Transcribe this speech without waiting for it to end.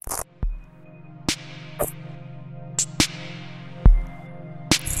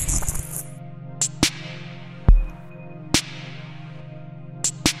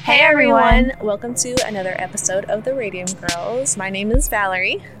Hey everyone! Welcome to another episode of the Radium Girls. My name is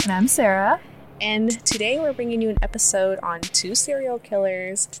Valerie. And I'm Sarah. And today we're bringing you an episode on two serial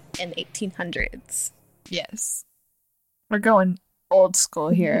killers in the 1800s. Yes. We're going old school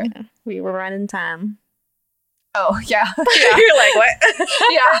here. Yeah, we were running time. Oh, yeah. You're like, what?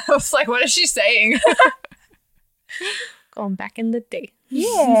 Yeah, I was like, what is she saying? Going back in the day.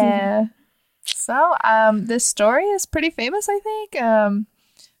 Yeah. So, this story is pretty famous, I think.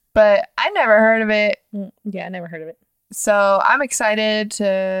 But I never heard of it. Yeah, I never heard of it. So I'm excited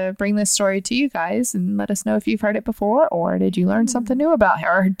to bring this story to you guys and let us know if you've heard it before or did you learn something new about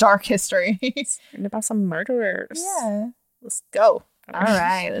our dark history. Learned about some murderers. Yeah. Let's go. All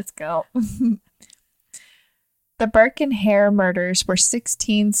right, let's go. The Burke and Hare murders were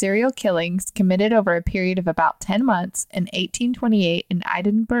 16 serial killings committed over a period of about 10 months in 1828 in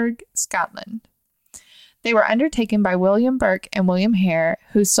Edinburgh, Scotland. They were undertaken by William Burke and William Hare,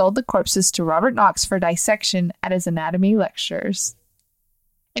 who sold the corpses to Robert Knox for dissection at his anatomy lectures.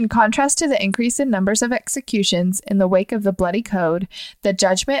 In contrast to the increase in numbers of executions in the wake of the Bloody Code, the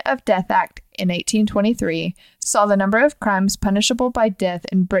Judgment of Death Act in 1823 saw the number of crimes punishable by death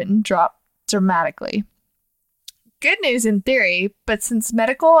in Britain drop dramatically. Good news in theory, but since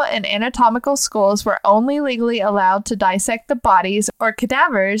medical and anatomical schools were only legally allowed to dissect the bodies or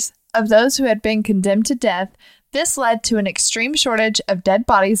cadavers of those who had been condemned to death, this led to an extreme shortage of dead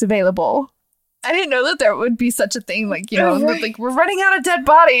bodies available. I didn't know that there would be such a thing, like, Right. like, we're running out of dead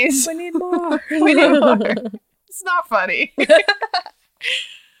bodies. We need more. We need more. It's not funny.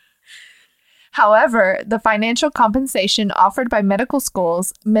 However, the financial compensation offered by medical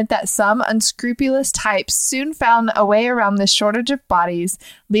schools meant that some unscrupulous types soon found a way around this shortage of bodies,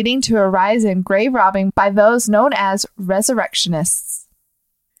 leading to a rise in grave robbing by those known as resurrectionists.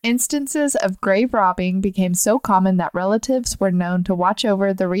 Instances of grave robbing became so common that relatives were known to watch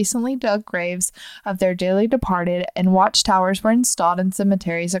over the recently dug graves of their dearly departed, and watchtowers were installed in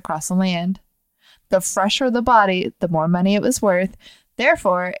cemeteries across the land. The fresher the body, the more money it was worth.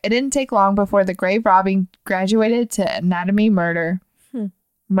 Therefore, it didn't take long before the grave robbing graduated to anatomy murder.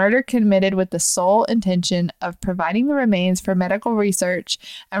 Murder committed with the sole intention of providing the remains for medical research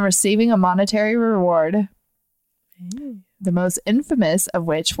and receiving a monetary reward. The most infamous of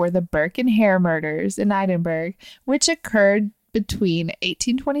which were the Burke and Hare murders in Edinburgh, which occurred between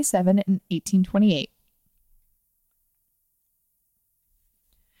 1827 and 1828.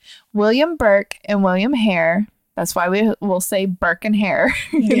 William Burke and William Hare, that's why we will say Burke and Hare,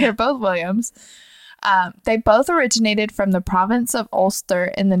 they're both Williams. They both originated from the province of Ulster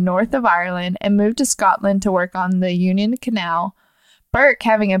in the north of Ireland and moved to Scotland to work on the Union Canal, Burke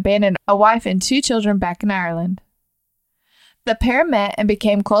having abandoned a wife and two children back in Ireland. The pair met and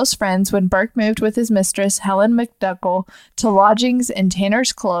became close friends when Burke moved with his mistress, Helen McDougall, to lodgings in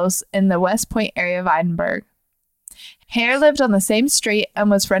Tanner's Close in the West Point area of Edinburgh. Hare lived on the same street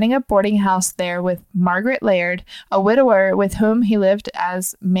and was running a boarding house there with Margaret Laird, a widower with whom he lived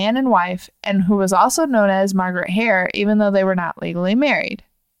as man and wife, and who was also known as Margaret Hare, even though they were not legally married.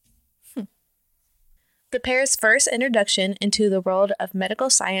 The pair's first introduction into the world of medical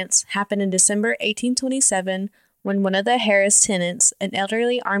science happened in December 1827 when one of the Harris tenants, an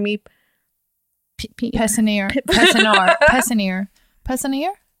elderly army Peniser.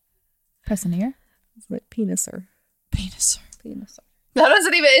 Peniser. That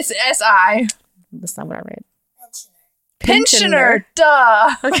doesn't even, it's S-I. That's not what I read. Pensioner.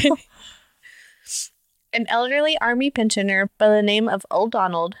 Duh. Okay. An elderly army pensioner by the name of Old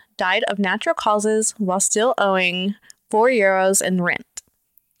Donald died of natural causes while still owing €4 in rent.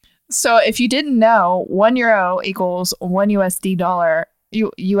 So if you didn't know, €1 equals $1 dollar.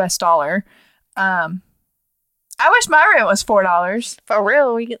 I wish my rent was $4. For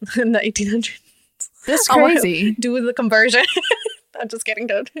real, we get in the 1800s. That's crazy. Do the conversion. I'm just kidding.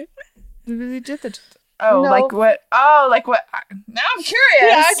 Don't. Oh, No. like what? Oh, like what? Now I'm curious.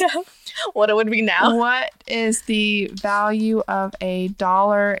 Yeah, I know. What it would be now. What is the value of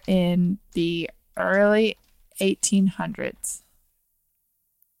 $1 in the early 1800s?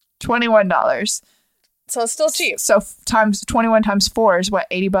 $21. So it's still cheap. So times 21 times 4 is what,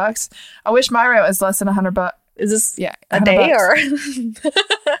 $80? I wish my rent was less than $100. Is this a day or?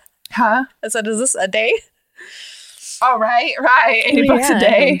 Huh? I said, is this a day? Oh, right. $80 a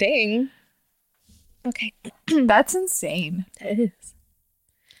day. Dang. Okay. That's insane. It is.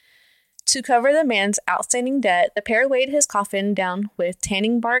 To cover the man's outstanding debt, the pair weighed his coffin down with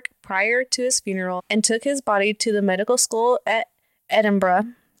tanning bark prior to his funeral and took his body to the medical school at Edinburgh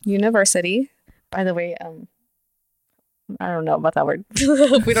University. By the way, I don't know about that word.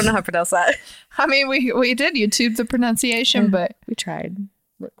 We don't know how to pronounce that. I mean, we did YouTube the pronunciation, but we tried.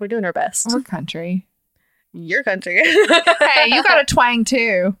 Look, we're doing our best. We're country. Your country. Hey, you got a twang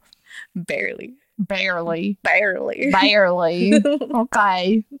too. Barely. Barely. Barely. Barely.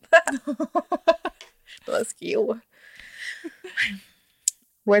 Okay. Bless you.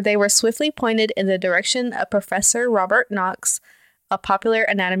 Where they were swiftly pointed in the direction of Professor Robert Knox, a popular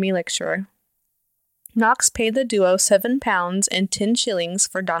anatomy lecturer. Knox paid the duo £7 and 10 shillings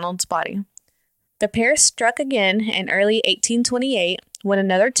for Donald's body. The pair struck again in early 1828 when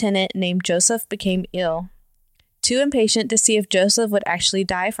another tenant named Joseph became ill. Too impatient to see if Joseph would actually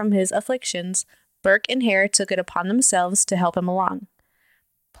die from his afflictions, Burke and Hare took it upon themselves to help him along,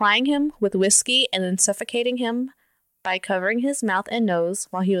 plying him with whiskey and then suffocating him by covering his mouth and nose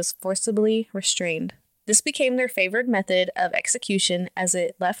while he was forcibly restrained. This became their favored method of execution as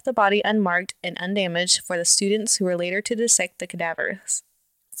it left the body unmarked and undamaged for the students who were later to dissect the cadavers.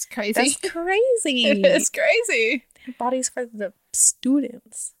 It's crazy. That's crazy. It is crazy. Bodies for the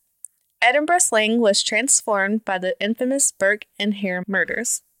students. Edinburgh slang was transformed by the infamous Burke and Hare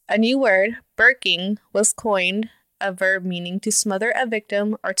murders. A new word, burking, was coined, a verb meaning to smother a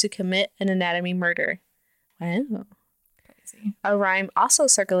victim or to commit an anatomy murder. Wow. Crazy. A rhyme also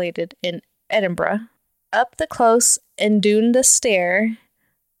circulated in Edinburgh. Up the close and doon the stair,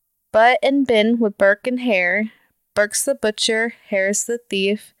 butt and bin with Burke and Hare. Burke's the butcher, Hare's the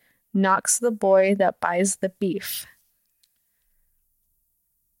thief, Knox the boy that buys the beef.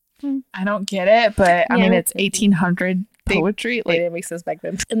 I don't get it, but I mean, it's 1800 poetry. They didn't make sense back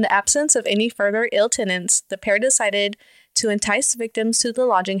then. In the absence of any further ill tenants, the pair decided to entice victims to the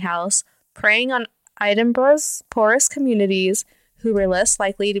lodging house, preying on Edinburgh's poorest communities who were less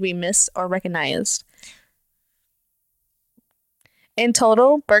likely to be missed or recognized. In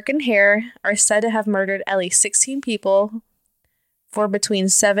total, Burke and Hare are said to have murdered at least 16 people for between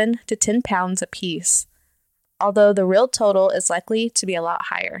 7 to 10 pounds apiece, although the real total is likely to be a lot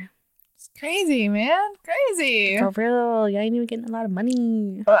higher. It's crazy, man. Crazy. For real, you ain't even getting a lot of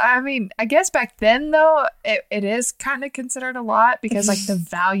money. Well, I mean, I guess back then, though, it is kind of considered a lot because, like, the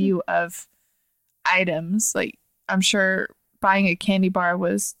value of items, like, I'm sure buying a candy bar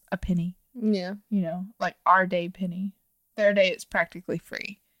was a penny. Yeah. You know, like our day penny. Their day is practically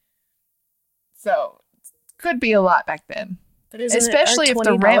free. So, could be a lot back then. But especially if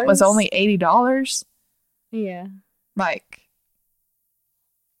the rent was only $80. Yeah. Like.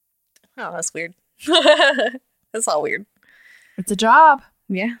 Oh, that's weird. That's all weird. It's a job.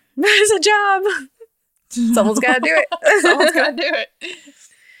 Yeah. It's a job. Someone's got to do it. Someone's got to do it.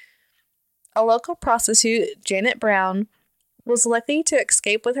 A local prostitute, Janet Brown, was lucky to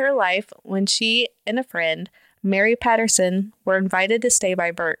escape with her life when she and a friend, Mary Patterson, were invited to stay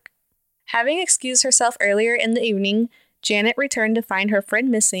by Burke. Having excused herself earlier in the evening, Janet returned to find her friend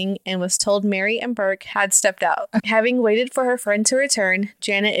missing and was told Mary and Burke had stepped out. Having waited for her friend to return,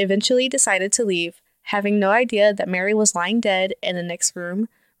 Janet eventually decided to leave, having no idea that Mary was lying dead in the next room,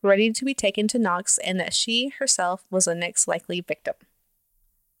 ready to be taken to Knox, and that she herself was the next likely victim.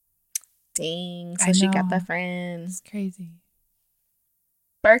 Dang, so she got the friend. It's crazy.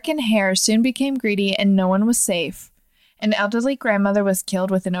 Burke and Hare soon became greedy and no one was safe. An elderly grandmother was killed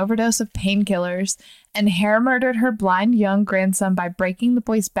with an overdose of painkillers, and Hare murdered her blind young grandson by breaking the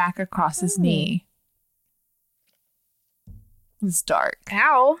boy's back across his knee. It's dark.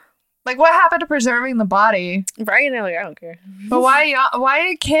 Ow. Like, what happened to preserving the body? Right? Like, I don't care. But why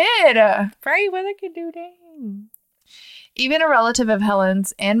a kid? Right? What I could do, dang. Even a relative of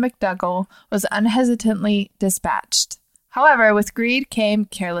Helen's, Anne McDougall, was unhesitantly dispatched. However, with greed came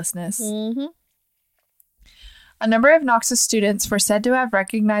carelessness. Mm-hmm. A number of Knox's students were said to have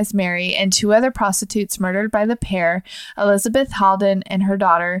recognized Mary and two other prostitutes murdered by the pair, Elizabeth Halden and her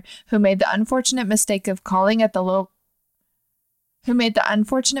daughter, who made the unfortunate mistake of calling at the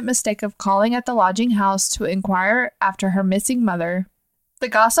lodging house to inquire after her missing mother. The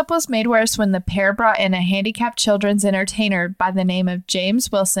gossip was made worse when the pair brought in a handicapped children's entertainer by the name of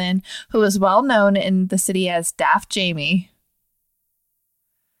James Wilson, who was well known in the city as Daft Jamie.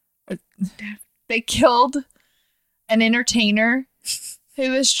 They killed an entertainer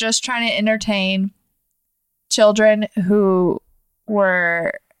who was just trying to entertain children who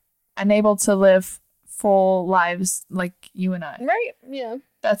were unable to live full lives like you and I. Right? Yeah.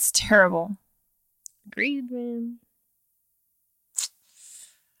 That's terrible. Greed, man.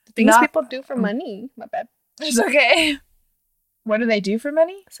 Things people do for money. My bad. It's okay. What do they do for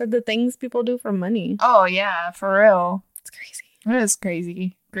money? So the things people do for money. Oh, yeah, for real. It's crazy. It is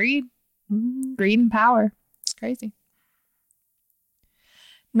crazy. Greed. Greed and power. It's crazy.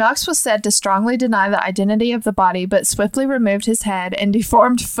 Knox was said to strongly deny the identity of the body, but swiftly removed his head and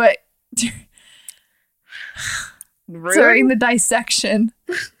deformed foot. during the dissection.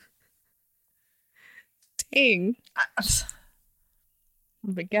 Dang.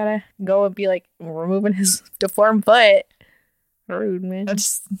 We gotta go and be like removing his deformed foot. Rude, man.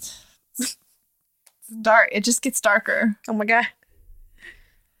 It's dark. It just gets darker. Oh my god.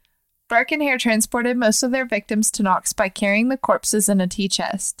 Burke and Hare transported most of their victims to Knox by carrying the corpses in a tea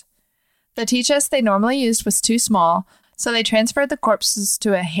chest. The tea chest they normally used was too small, so they transferred the corpses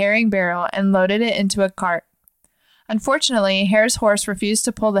to a herring barrel and loaded it into a cart. Unfortunately, Hare's horse refused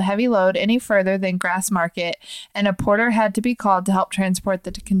to pull the heavy load any further than Grassmarket, and a porter had to be called to help transport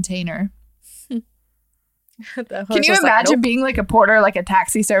the container. Can you imagine being like a porter, like a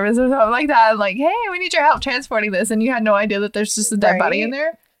taxi service or something like that? Like, hey, we need your help transporting this, and you had no idea that there's just a dead body in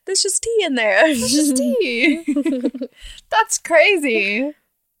there? There's just tea in there. There's just tea. That's crazy.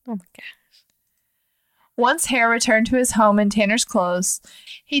 Oh my gosh. Once Hare returned to his home in Tanner's Close,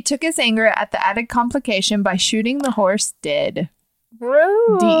 he took his anger at the added complication by shooting the horse dead.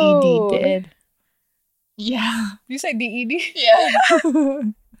 Rude. D-E-D, dead. Yeah. You say D-E-D? Yeah.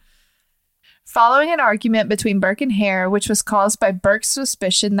 Following an argument between Burke and Hare, which was caused by Burke's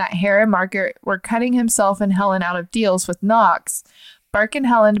suspicion that Hare and Margaret were cutting himself and Helen out of deals with Knox, Burke and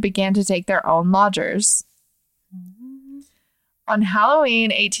Helen began to take their own lodgers. On Halloween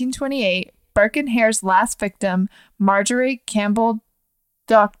 1828, Burke and Hare's last victim, Marjorie Campbell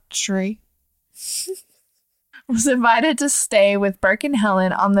Doctry, was invited to stay with Burke and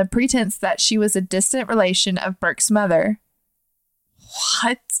Helen on the pretense that she was a distant relation of Burke's mother.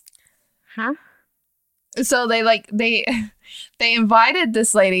 What? Huh? So they invited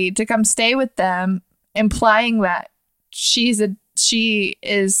this lady to come stay with them, implying that she is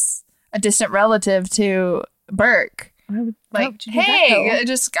a distant relative to Burke. Like, hey,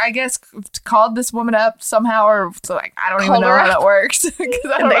 I guess called this woman up somehow, or like I don't even know how that works because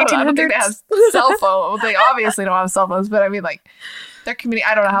I don't think they have cell phones. They obviously don't have cell phones, but I mean, like I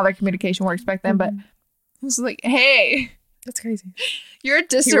don't know how their communication works back then, but it was like, hey, that's crazy. You're a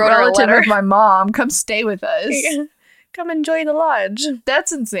distant relative of my mom. Come stay with us. Yeah. Come enjoy the lodge.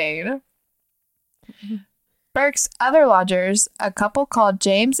 That's insane. Burke's other lodgers, a couple called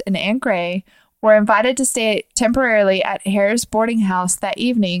James and Anne Gray, were invited to stay temporarily at Hare's boarding house that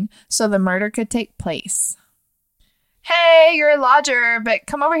evening so the murder could take place. Hey, you're a lodger, but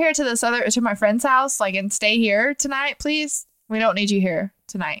come over here to my friend's house, like, and stay here tonight, please. We don't need you here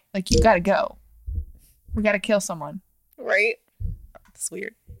tonight. Like, you gotta go. We gotta kill someone. Right? That's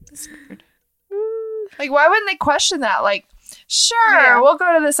weird. Like, why wouldn't they question that? Like, sure, we'll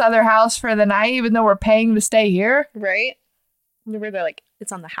go to this other house for the night, even though we're paying to stay here. Right? Remember, they're like,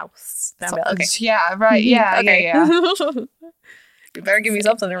 it's on the house. So, okay. Yeah, right. Yeah, okay. Yeah. You better give me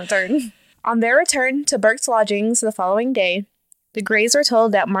something in return. On their return to Burke's lodgings the following day, the Grays were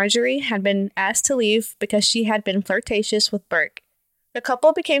told that Marjorie had been asked to leave because she had been flirtatious with Burke. The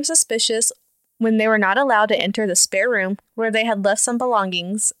couple became suspicious when they were not allowed to enter the spare room where they had left some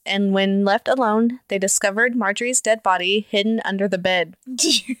belongings, and when left alone, they discovered Marjorie's dead body hidden under the bed.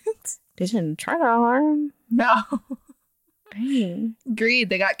 They didn't try to harm. No. Dang. Greed.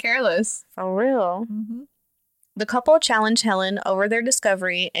 They got careless. For real. Mm-hmm. The couple challenged Helen over their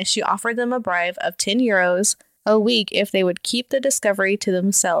discovery, and she offered them a bribe of 10 euros a week if they would keep the discovery to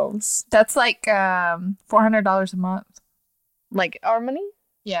themselves. That's like $400 a month. Like our money?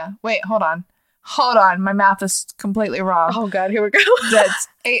 Yeah. Wait, hold on. My math is completely wrong. Oh, God, here we go. That's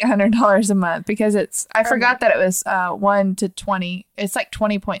 $800 a month because I forgot that it was 1 to 20. It's like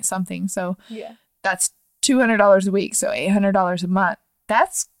 20 point something. So yeah, that's $200 a week. So $800 a month.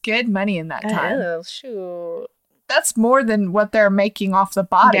 That's good money in that time. Oh, shoot. That's more than what they're making off the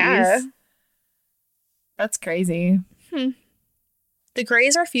bodies. Yeah. That's crazy. The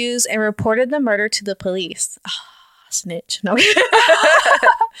Grays refused and reported the murder to the police. Oh, snitch. No.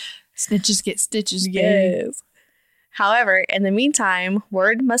 Snitches get stitches. Yes. However, in the meantime,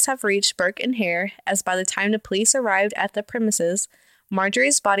 word must have reached Burke and Hare, as by the time the police arrived at the premises,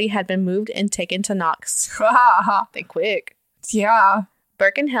 Marjorie's body had been moved and taken to Knox. They quick. Yeah.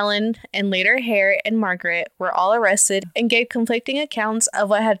 Burke and Helen, and later Hare and Margaret, were all arrested and gave conflicting accounts of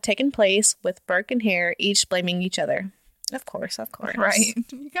what had taken place, with Burke and Hare each blaming each other. Of course. Right.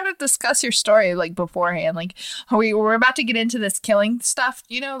 You gotta discuss your story, like, beforehand. Like, we're about to get into this killing stuff,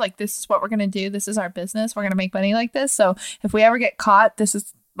 you know? Like, this is what we're gonna do. This is our business. We're gonna make money like this. So if we ever get caught, this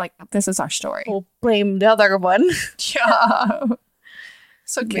is our story. We'll blame the other one. Yeah.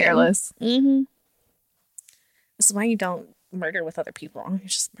 So careless. Mm-hmm. This is why you don't murder with other people. You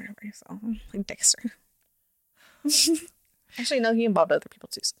just murder by yourself. Like Dexter. Actually, no, he involved other people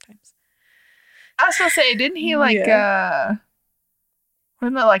too sometimes. I was gonna say, didn't he what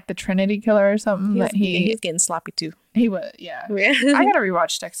Wasn't it like the Trinity Killer or something? He's getting sloppy too. He was, yeah. I gotta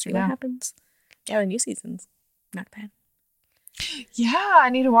rewatch Dexter now. What happens? Yeah, the new season's not bad. Yeah, I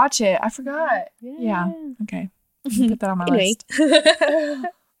need to watch it. I forgot. Yeah. Okay. Put that on my list.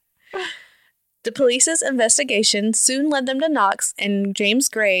 The police's investigation soon led them to Knox, and James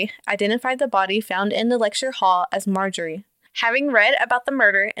Gray identified the body found in the lecture hall as Marjorie. Having read about the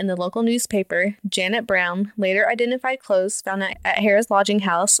murder in the local newspaper, Janet Brown later identified clothes found at Hare's lodging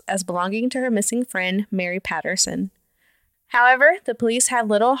house as belonging to her missing friend, Mary Patterson. However, the police had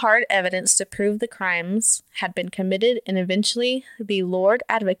little hard evidence to prove the crimes had been committed, and eventually the Lord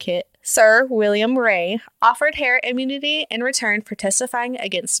Advocate, Sir William Ray, offered Hare immunity in return for testifying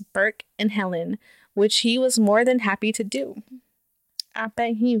against Burke and Helen, which he was more than happy to do. I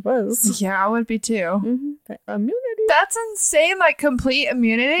bet he was. Yeah, I would be too. Mm-hmm. Immunity. That's insane. Like, complete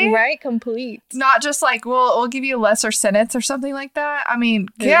immunity? Right, complete. Not just like, we'll give you a lesser sentence or something like that. I mean,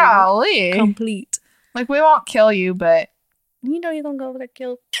 golly. Complete. Like, we won't kill you, but... You know you're gonna go over there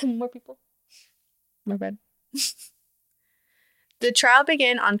and kill more people. My bad. The trial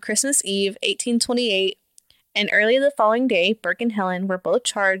began on Christmas Eve, 1828, and early the following day, Burke and Helen were both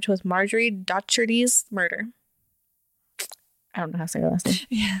charged with Marjorie Docherty's murder. I don't know how to say her last name.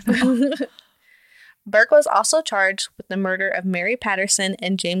 Yeah. No. Burke was also charged with the murder of Mary Patterson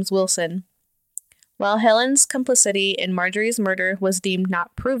and James Wilson. While Helen's complicity in Marjorie's murder was deemed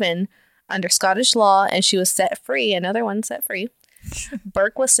not proven under Scottish law and she was set free, another one set free,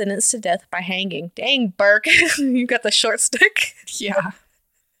 Burke was sentenced to death by hanging. Dang, Burke, you got the short stick. Yeah.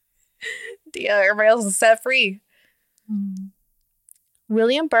 Everybody else is set free.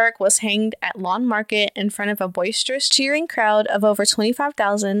 William Burke was hanged at Lawn Market in front of a boisterous cheering crowd of over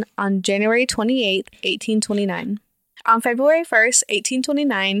 25,000 on January 28, 1829. On February 1st,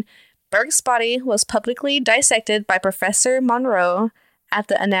 1829, Burke's body was publicly dissected by Professor Monroe at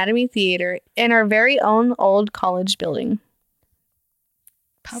the Anatomy Theater in our very own old college building.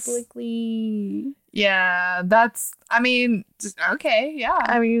 Publicly. Yeah, that's, I mean, okay, yeah.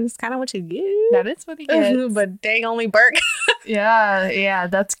 I mean, it's kind of what you get. That is what he gets. But dang, only Burke. Yeah,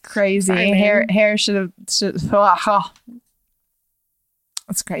 that's crazy. Sorry, Hare should have, that's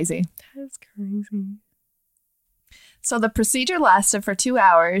crazy. That's crazy. So the procedure lasted for 2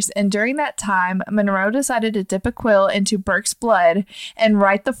 hours, and during that time, Monroe decided to dip a quill into Burke's blood and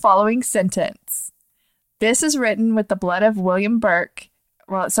write the following sentence. This is written with the blood of William Burke,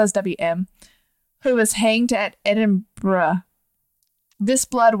 well, it says W.M., who was hanged at Edinburgh. This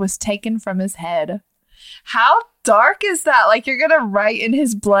blood was taken from his head. How dark is that? Like, you're gonna write in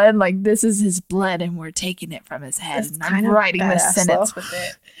his blood, like, this is his blood, and we're taking it from his head. That's and I'm writing this sentence with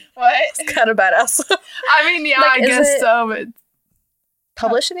it. What? It's kind of badass. I mean, yeah, like, I guess so, but...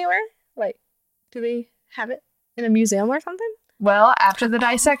 Published anywhere? Like, do they have it in a museum or something? Well, after the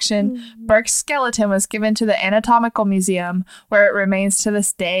dissection, Burke's skeleton was given to the Anatomical Museum, where it remains to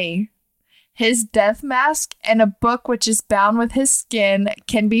this day. His death mask and a book which is bound with his skin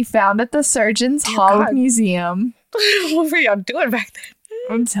can be found at the Surgeons Hall Museum. What were y'all doing back then?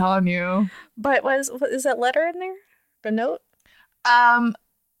 I'm telling you. But what is that letter in there? The note? I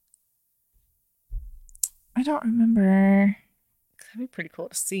don't remember. That'd be pretty cool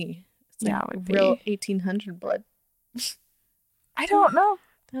to see. It's Yeah, like it would be. real 1800 blood. I don't know.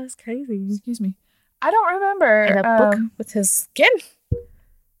 That was crazy. Excuse me. I don't remember. And a book with his skin.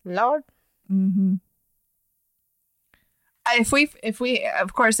 Lord. Mm-hmm. If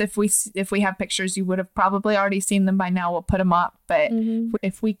we have pictures, you would have probably already seen them by now. We'll put them up. But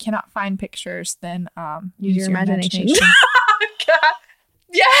if we cannot find pictures, then use your imagination. God.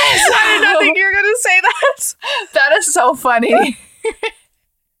 Yes! I did not think you were going to say that. That is so funny.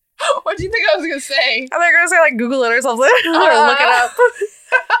 What do you think I was going to say? I thought you were going to say, like, Google it or something. Or look it up.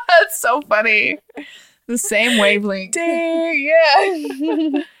 That's so funny. The same wavelength. Dang,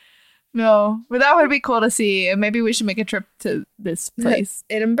 yeah. No, but that would be cool to see. And maybe we should make a trip to this place.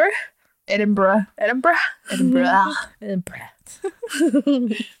 Edinburgh.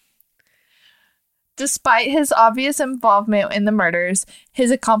 Despite his obvious involvement in the murders,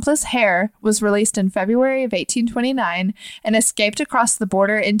 his accomplice Hare was released in February of 1829 and escaped across the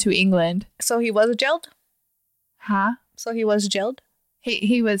border into England. So he was jailed? Huh? So he was jailed?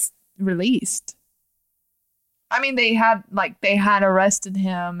 He was released. I mean, they had arrested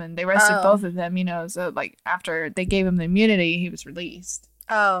him, and they arrested both of them, so, like, after they gave him the immunity, he was released.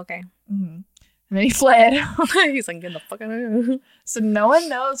 Oh, okay. Mm-hmm. And then he fled. He's like, get the fuck out of here. So no one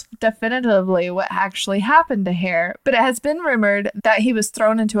knows definitively what actually happened to Hare, but it has been rumored that he was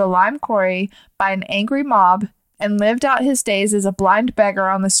thrown into a lime quarry by an angry mob and lived out his days as a blind beggar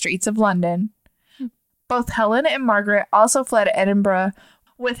on the streets of London. Both Helen and Margaret also fled Edinburgh,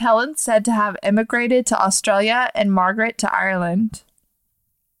 with Helen said to have emigrated to Australia and Margaret to Ireland.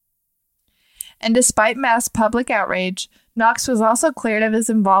 And despite mass public outrage, Knox was also cleared of his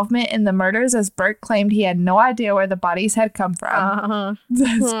involvement in the murders as Burke claimed he had no idea where the bodies had come from.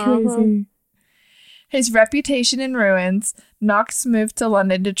 That's crazy. His reputation in ruins, Knox moved to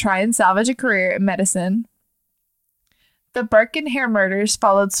London to try and salvage a career in medicine. The Burke and Hare murders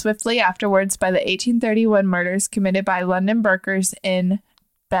followed swiftly afterwards by the 1831 murders committed by London Burkers in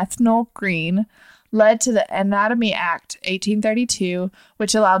Bethnal Green, led to the Anatomy Act 1832,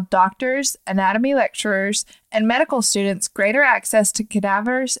 which allowed doctors, anatomy lecturers, and medical students greater access to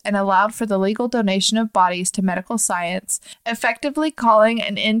cadavers and allowed for the legal donation of bodies to medical science, effectively calling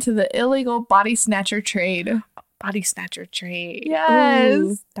an end to the illegal body snatcher trade. Body snatcher trade. Yes.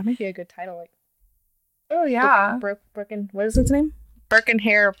 Ooh, that might be a good title. Like, oh, yeah. Burke and what is its name? Burke and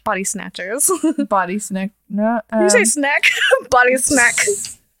Hare Body Snatchers. Body snack. No. You say snack? Body snack.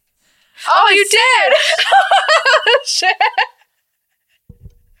 Oh, you did! Shit.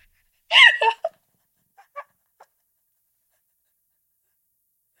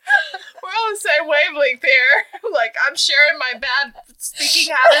 We're on the same wavelength here. Like, I'm sharing my bad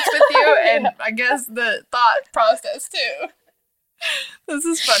speaking habits with you, and I guess the thought process, too. This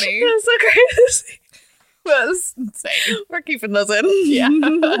is funny. That's so crazy. That's insane. We're keeping those in.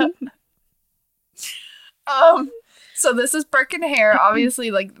 Yeah. So this is Burke and Hare. Obviously,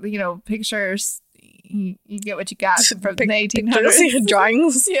 like, you know, pictures. You get what you got from the 1800s.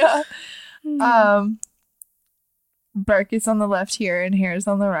 Drawings. Yeah. Burke is on the left here, and Hare is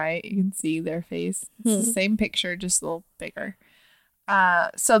on the right. You can see their face. It's the same picture, just a little bigger.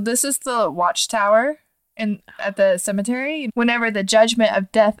 So this is the watchtower at the cemetery. Whenever the Judgment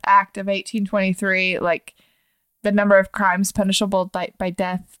of Death Act of 1823, like, the number of crimes punishable by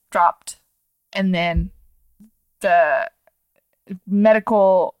death dropped, and then the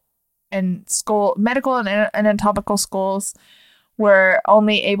medical and anatomical schools were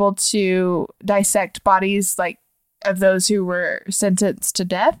only able to dissect bodies, like, of those who were sentenced to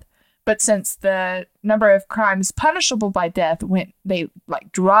death. But since the number of crimes punishable by death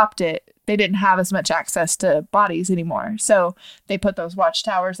dropped it, they didn't have as much access to bodies anymore. So they put those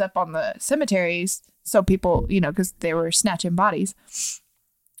watchtowers up on the cemeteries so people, you know, because they were snatching bodies.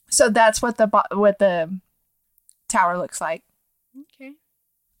 So that's what the tower looks like. Okay.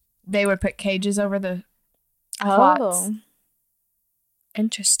 They would put cages over the plots. Oh.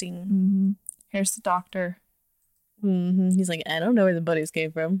 Interesting. Mm-hmm. Here's the doctor. Mm-hmm. He's like, I don't know where the bodies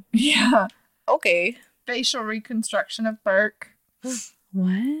came from. Yeah. Okay. Facial reconstruction of Burke.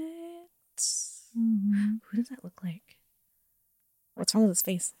 What? Mm-hmm. Who does that look like? What's wrong with his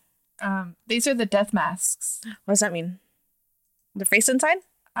face? These are the death masks. What does that mean? The face inside?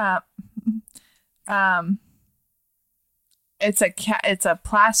 It's a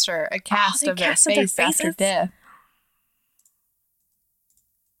plaster, a cast of their face after death.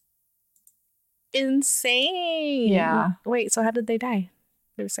 Insane. Yeah. Wait, so how did they die?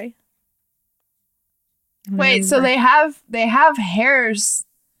 Did it say? Wait, so they have Hare's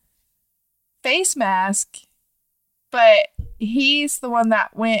face mask, but he's the one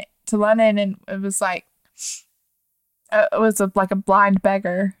that went to London, and it was like like a blind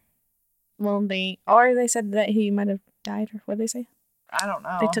beggar. Well, they said that he might have died, or what did they say? I don't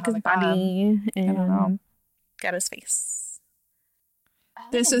know. They took his body and got his face.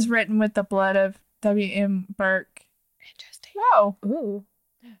 This is written with the blood of W.M. Burke. Interesting. Whoa. Ooh.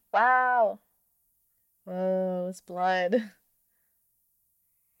 Wow. Whoa, it's blood.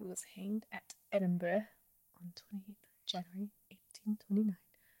 He was hanged at Edinburgh on 28th January 1829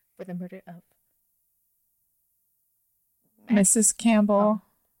 for the murder of Mrs. Campbell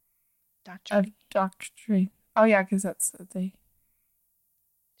Dr. Tree. Oh, yeah, because that's the...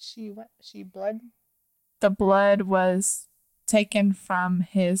 She blood? The blood was taken from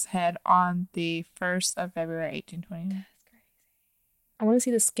his head on the 1st of February, 1829. That's crazy. I want to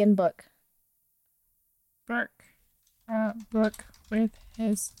see the skin book. Burke. Book with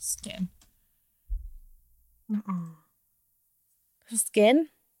his skin. Uh-uh. The skin?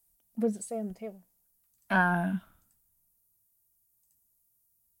 What does it say on the table? Yeah.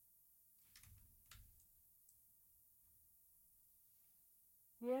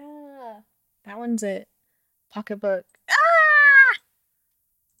 That one's it. Pocketbook. Ah!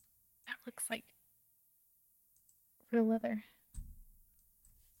 That looks like real leather.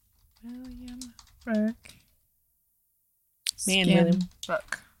 William Burke. Man, Skin William.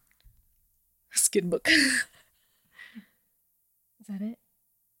 book. Skin book. Is that it?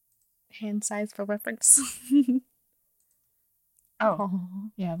 Hand size for reference. Oh.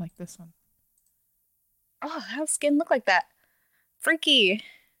 Yeah, like this one. Oh, how does skin look like that? Freaky.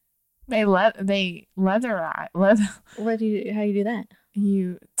 They leather. How do you do that?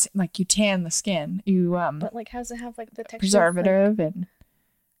 You tan the skin. You But like, how does it have like the texture? Preservative and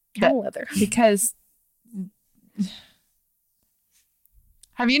leather. Because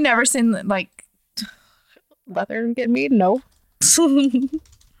have you never seen like leather get me? No.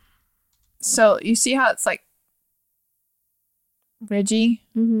 So you see how it's like ridgy?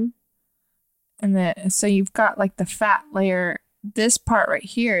 Mm-hmm. And then so you've got like the fat layer. This part right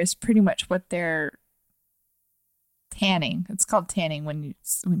here is pretty much what they're tanning. It's called tanning when you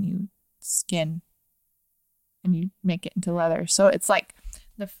skin and you make it into leather. So it's like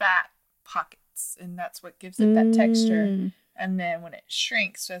the fat pockets, and that's what gives it that texture. And then when it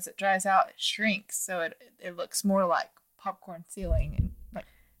shrinks, so as it dries out, it shrinks. So it looks more like popcorn ceiling and like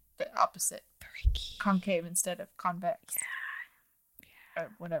the opposite. Freaky. Concave instead of convex. Yeah.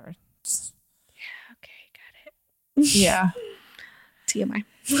 Or whatever. Yeah, okay, got it. Yeah. TMI.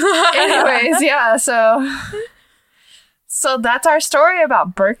 Anyways, yeah, so that's our story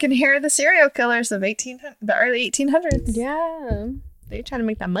about Burke and Hare, the serial killers of the early 1800s. Yeah. They're trying to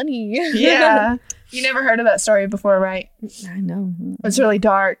make that money. Yeah. You never heard of that story before, right? I know. It's really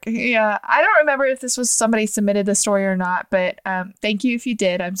dark. Yeah. I don't remember if this was somebody submitted the story or not, but thank you if you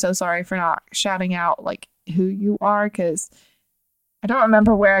did. I'm so sorry for not shouting out like who you are, because I don't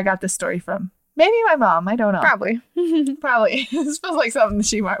remember where I got this story from. Maybe my mom. I don't know. Probably. Probably. This feels like something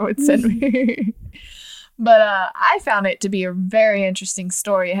she would send me. But I found it to be a very interesting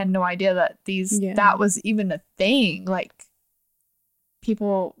story. I had no idea that that was even a thing. Like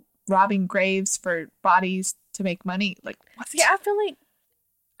people robbing graves for bodies to make money. Like what? Yeah, I feel like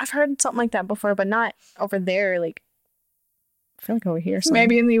I've heard something like that before, but not over there. Like I feel like over here.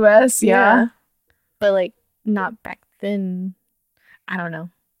 Maybe in the US. Yeah. But like not back then. I don't know.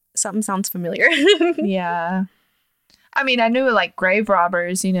 Something sounds familiar. Yeah. I mean, I knew like grave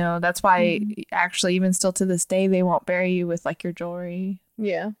robbers, that's why actually even still to this day, they won't bury you with like your jewelry.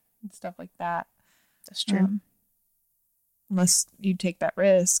 Yeah. And stuff like that. That's true. Unless you take that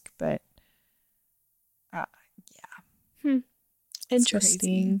risk, but yeah.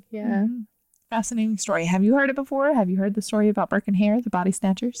 Interesting. Yeah. Mm-hmm. Fascinating story. Have you heard it before? Have you heard the story about Burke and Hare, the body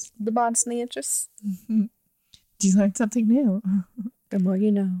snatchers? The body snatchers. Mm-hmm. Did you learn something new? The more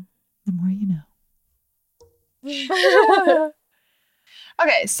you know. The more you know.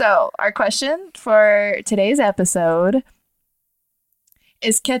 Okay, so our question for today's episode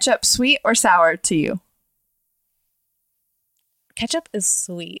is ketchup sweet or sour to you? Ketchup is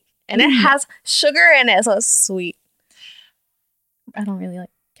sweet. And it has sugar in it, so it's sweet. I don't really like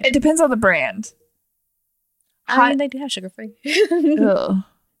ketchup. It depends on the brand. I mean, they do have sugar free.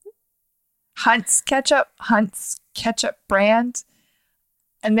 Hunt's ketchup brand.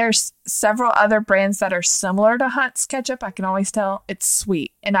 And there's several other brands that are similar to Hunt's ketchup. I can always tell it's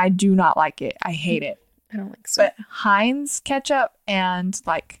sweet, and I do not like it. I hate it. I don't like sweet. But Heinz ketchup and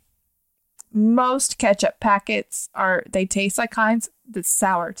like most ketchup packets they taste like Heinz. That's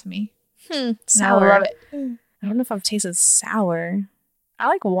sour to me. Sour. I love it. I don't know if I've tasted sour. I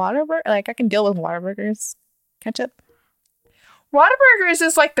like Whataburger. Like I can deal with Whataburger's ketchup. Whataburger's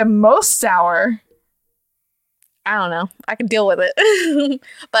is like the most sour. I don't know. I can deal with it.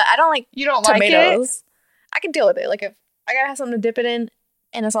 But I don't like tomatoes. Like it? I can deal with it. Like if I gotta have something to dip it in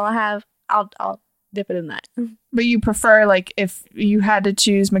and that's all I have, I'll dip it in that. But you prefer like if you had to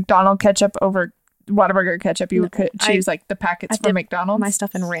choose McDonald's ketchup over Whataburger ketchup, you would choose like the packets from McDonald's? My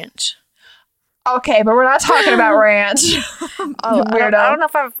stuff in ranch. Okay, but we're not talking about ranch. Weirdo. I don't know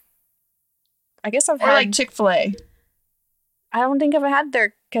if I guess I've had like Chick-fil-A. I don't think I've had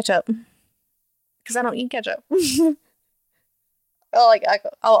their ketchup. Because I don't eat ketchup. I'll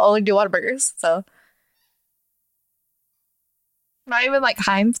only do Whataburgers, so. Not even like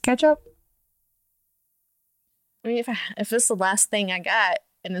Heinz ketchup? I mean, if it's the last thing I got,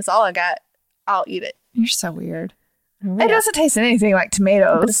 and it's all I got, I'll eat it. You're so weird. Yeah. It doesn't taste anything like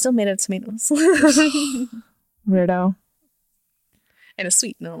tomatoes. But it's still made of tomatoes. Weirdo. And it's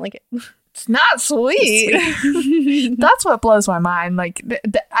sweet, and I don't like it. It's not sweet. That's what blows my mind. Like,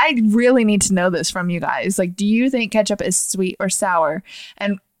 I really need to know this from you guys. Like, do you think ketchup is sweet or sour?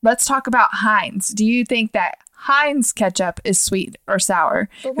 And let's talk about Heinz. Do you think that Heinz ketchup is sweet or sour?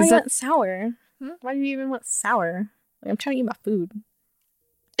 But why do you want sour? Why do you even want sour? Like, I'm trying to eat my food.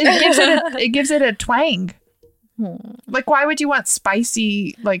 It gives it a twang. Like, why would you want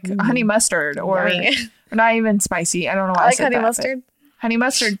spicy, like honey mustard or not even spicy? I don't know why I like said honey mustard. Honey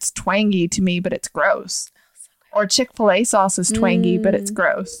mustard's twangy to me, but it's gross. Or Chick-fil-A sauce is twangy, but it's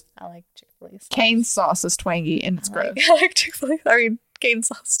gross. I like Chick-fil-A sauce. Cane's sauce is twangy and it's gross. I like Chick-fil-A. I mean, Cane's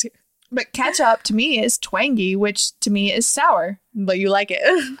sauce too. But ketchup to me is twangy, which to me is sour. But you like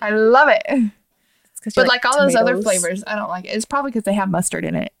it. I love it. But like all tomatoes. those other flavors, I don't like it. It's probably because they have mustard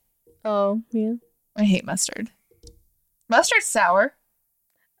in it. Oh, yeah. I hate mustard. Mustard's sour.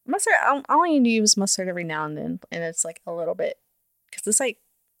 Mustard, I only use mustard every now and then. And it's like a little bit. Because it's like,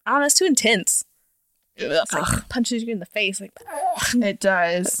 I don't know, it's too intense. It's like punches you in the face. Like, it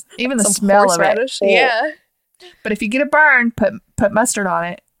does. Even the smell of it. Yeah. But if you get a burn, put mustard on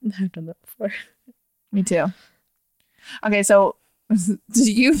it. I've done that before. Me too. Okay, so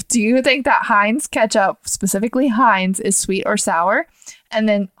do you think that Heinz ketchup, specifically Heinz, is sweet or sour? And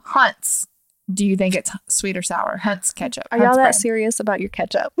then Hunt's, do you think it's sweet or sour? Hunt's ketchup. Are y'all that serious about your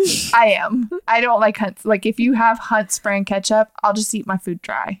ketchup? I am. I don't like Hunt's. Like if you have Hunt's brand ketchup, I'll just eat my food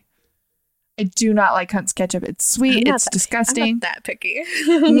dry. I do not like Hunt's ketchup. It's sweet. It's disgusting. I'm not that picky.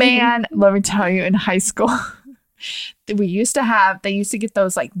 Man, let me tell you, in high school, they used to get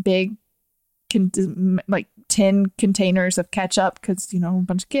those like big, like 10 containers of ketchup because, a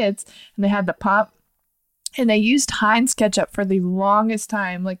bunch of kids, and they had the pump. And they used Heinz ketchup for the longest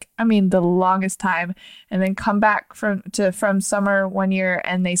time, the longest time, and then come back from summer one year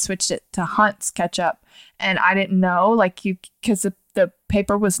and they switched it to Hunt's ketchup. And I didn't know, because the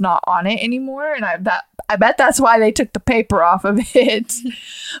paper was not on it anymore. And I bet that's why they took the paper off of it.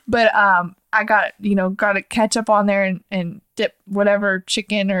 But I got a ketchup on there and dipped whatever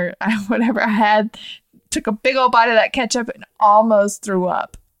chicken or whatever I had, took a big old bite of that ketchup and almost threw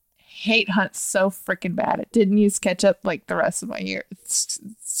up. Hate Hunt so freaking bad. It didn't use ketchup like the rest of my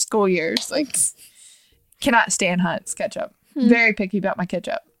school years. Cannot stand Hunt's ketchup. Very picky about my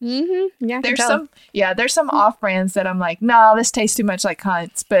ketchup. Mm-hmm. Yeah, there's some off brands that I'm like, no, this tastes too much like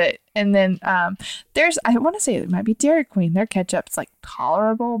Hunt's. And then there's, I want to say it might be Dairy Queen. Their ketchup's like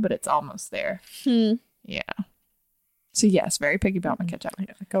tolerable, but it's almost there. Yeah. So yes, very picky about my ketchup.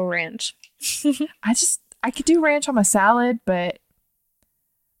 Go ranch. I could do ranch on my salad, but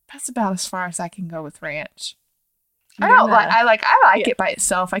that's about as far as I can go with ranch. I like it by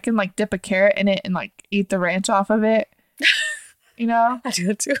itself. I can dip a carrot in it and eat the ranch off of it. I do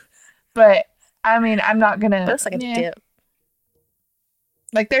that too. But I'm not gonna. That's like a dip.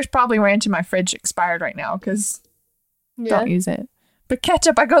 There's probably ranch in my fridge expired right now because don't use it. But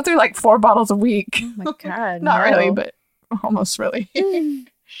ketchup, I go through 4 bottles a week. Oh my god! Not really, but almost really.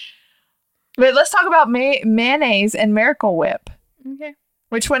 But let's talk about mayonnaise and Miracle Whip. Okay.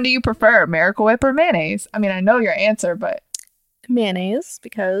 Which one do you prefer, Miracle Whip or mayonnaise? I mean, I know your answer, but... Mayonnaise,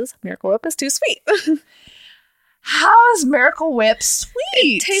 because Miracle Whip is too sweet. How is Miracle Whip sweet?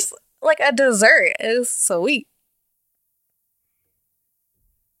 It tastes like a dessert. It is sweet.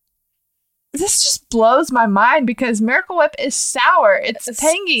 This just blows my mind because Miracle Whip is sour. It's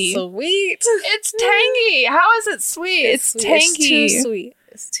tangy. Sweet. It's tangy. How is it sweet? It's tangy. It's too sweet.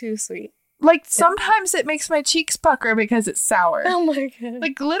 It's too sweet. Sometimes it makes my cheeks pucker because it's sour. Oh my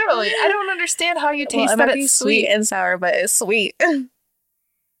god. Literally, I don't understand how you taste that it's sweet and sour, but it's sweet.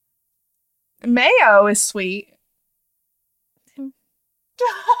 Mayo is sweet.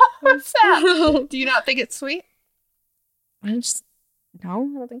 What's that? Do you not think it's sweet? No, I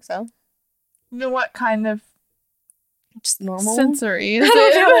don't think so. What kind of just normal sensory is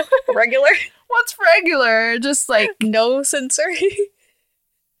it? Regular? What's regular? Just no sensory.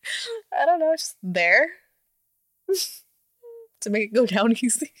 I don't know, just there to make it go down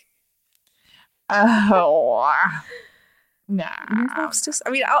easy. Oh, nah.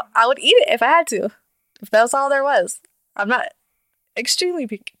 I would eat it if I had to. If that was all there was. I'm not extremely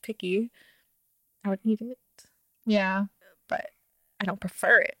picky. I would eat it. Yeah. But I don't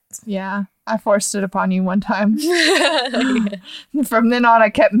prefer it. Yeah. I forced it upon you one time. From then on, I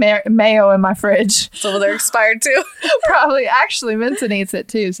kept mayo in my fridge. So they're expired too? Probably. Actually, Vincent eats it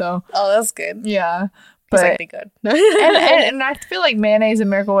too, so. Oh, that's good. Yeah. But that'd be good. and I feel like mayonnaise and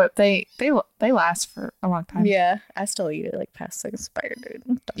Miracle Whip, they last for a long time. Yeah. I still eat it past expired,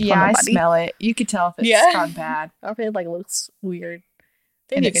 dude. Yeah, I smell it. You could tell if it's gone bad. I feel it looks weird.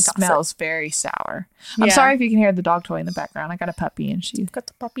 And it smells very sour. I'm sorry if you can hear the dog toy in the background. I got a puppy and she's got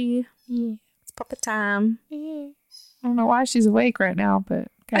the puppy. Yeah. It's puppy time. Yeah. I don't know why she's awake right now, but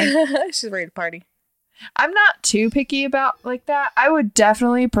okay. She's ready to party. I'm not too picky about that. I would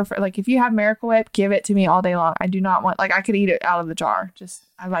definitely prefer, if you have Miracle Whip, give it to me all day long. I do not want, I could eat it out of the jar.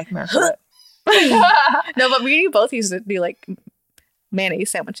 I like Miracle Whip. No, but me and you both used to do mayonnaise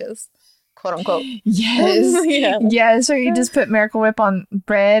sandwiches. Quote unquote. Yes. Yeah. Yes. Or you just put Miracle Whip on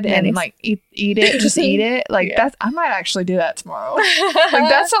bread and eat it. Just eat it. That's, I might actually do that tomorrow.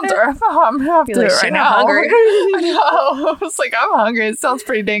 That sounds rough. I'm gonna have to do it right now. Hungry. I know. It's I'm hungry. It sounds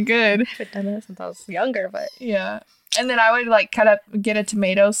pretty dang good. I haven't done it since I was younger, but yeah. And then I would like get a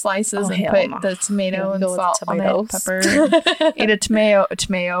tomato slices and put the tomato and salt on it, pepper. Eat a tomato. A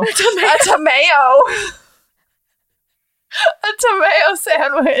tomato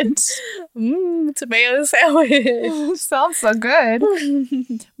sandwich. Tomato sandwich. Sounds so good.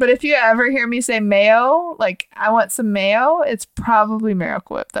 But if you ever hear me say mayo, like I want some mayo, it's probably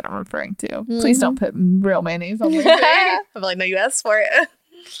Miracle Whip that I'm referring to. Please don't put real mayonnaise on my thing. I'm like, no, you asked for it.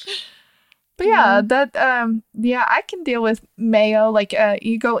 But yeah, I can deal with mayo. Like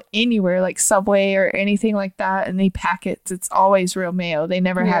you go anywhere, like Subway or anything like that, and they pack it. It's always real mayo. They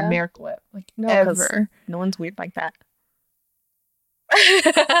never have Miracle Whip, like ever. No one's weird like that.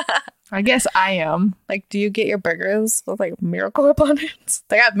 I guess I am. Like, do you get your burgers with like Miracle Whip on it?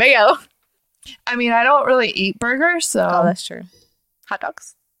 They got mayo. I mean, I don't really eat burgers, so that's true. Hot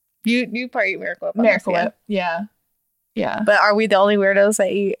dogs. You probably eat Miracle Whip. Miracle Whip, yeah. But are we the only weirdos that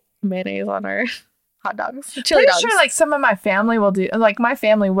eat mayonnaise on our hot dogs? Chili dogs. Sure, like some of my family will do. Like my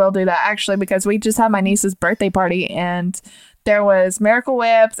family will do that actually, because we just had my niece's birthday party and there was Miracle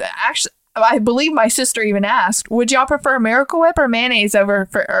Whips. Actually, I believe my sister even asked, would y'all prefer Miracle Whip or mayonnaise or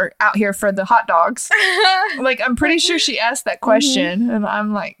out here for the hot dogs? Like, I'm pretty sure she asked that question. And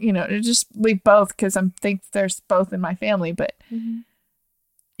I'm like, just leave both because I think there's both in my family. But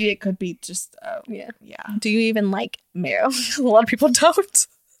it could be just, yeah. Do you even like mayo? A lot of people don't.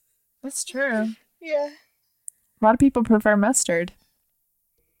 That's true. Yeah. A lot of people prefer mustard.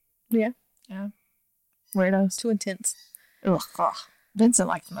 Yeah. Weirdos. Too intense. Ugh. Vincent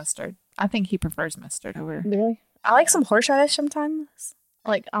likes mustard. I think he prefers mustard over. Really? I like some horseradish sometimes,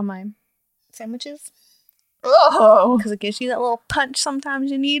 like on my sandwiches. Oh, because it gives you that little punch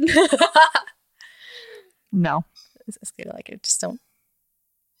sometimes you need. No, it's good. Like it, just don't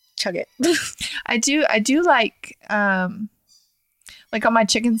chug it. I do like on my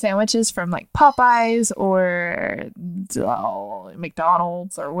chicken sandwiches from like Popeyes or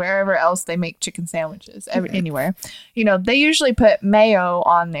McDonald's or wherever else they make chicken sandwiches, anywhere. They usually put mayo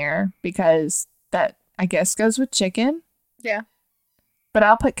on there because that, I guess, goes with chicken. Yeah. But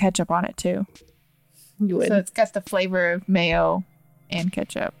I'll put ketchup on it too. You would. So it's got the flavor of mayo and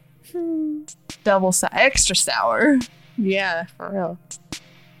ketchup. Double extra sour. Yeah, for real.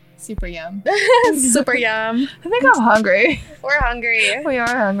 Super yum. Super yum. I think I'm hungry. We're hungry. We are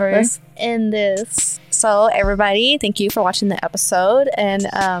hungry. Let's end this. So, everybody, thank you for watching the episode.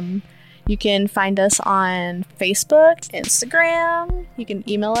 And you can find us on Facebook, Instagram. You can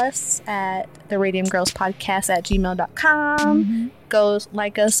email us at theradiumgirlspodcast@gmail.com. Go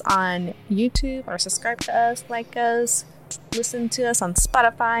like us on YouTube or subscribe to us, like us. Listen to us on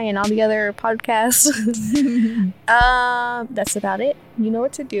Spotify and all the other podcasts. That's about it. You know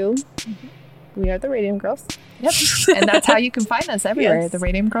what to do. We are the Radium Girls. Yep. And that's how you can find us everywhere. Yes. The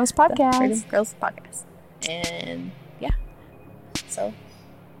Radium Girls Podcast. The Radium Girls Podcast. And yeah. So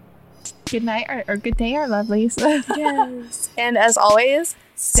good night or good day, our lovelies. Yes. And as always,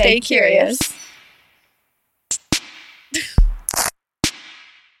 stay curious.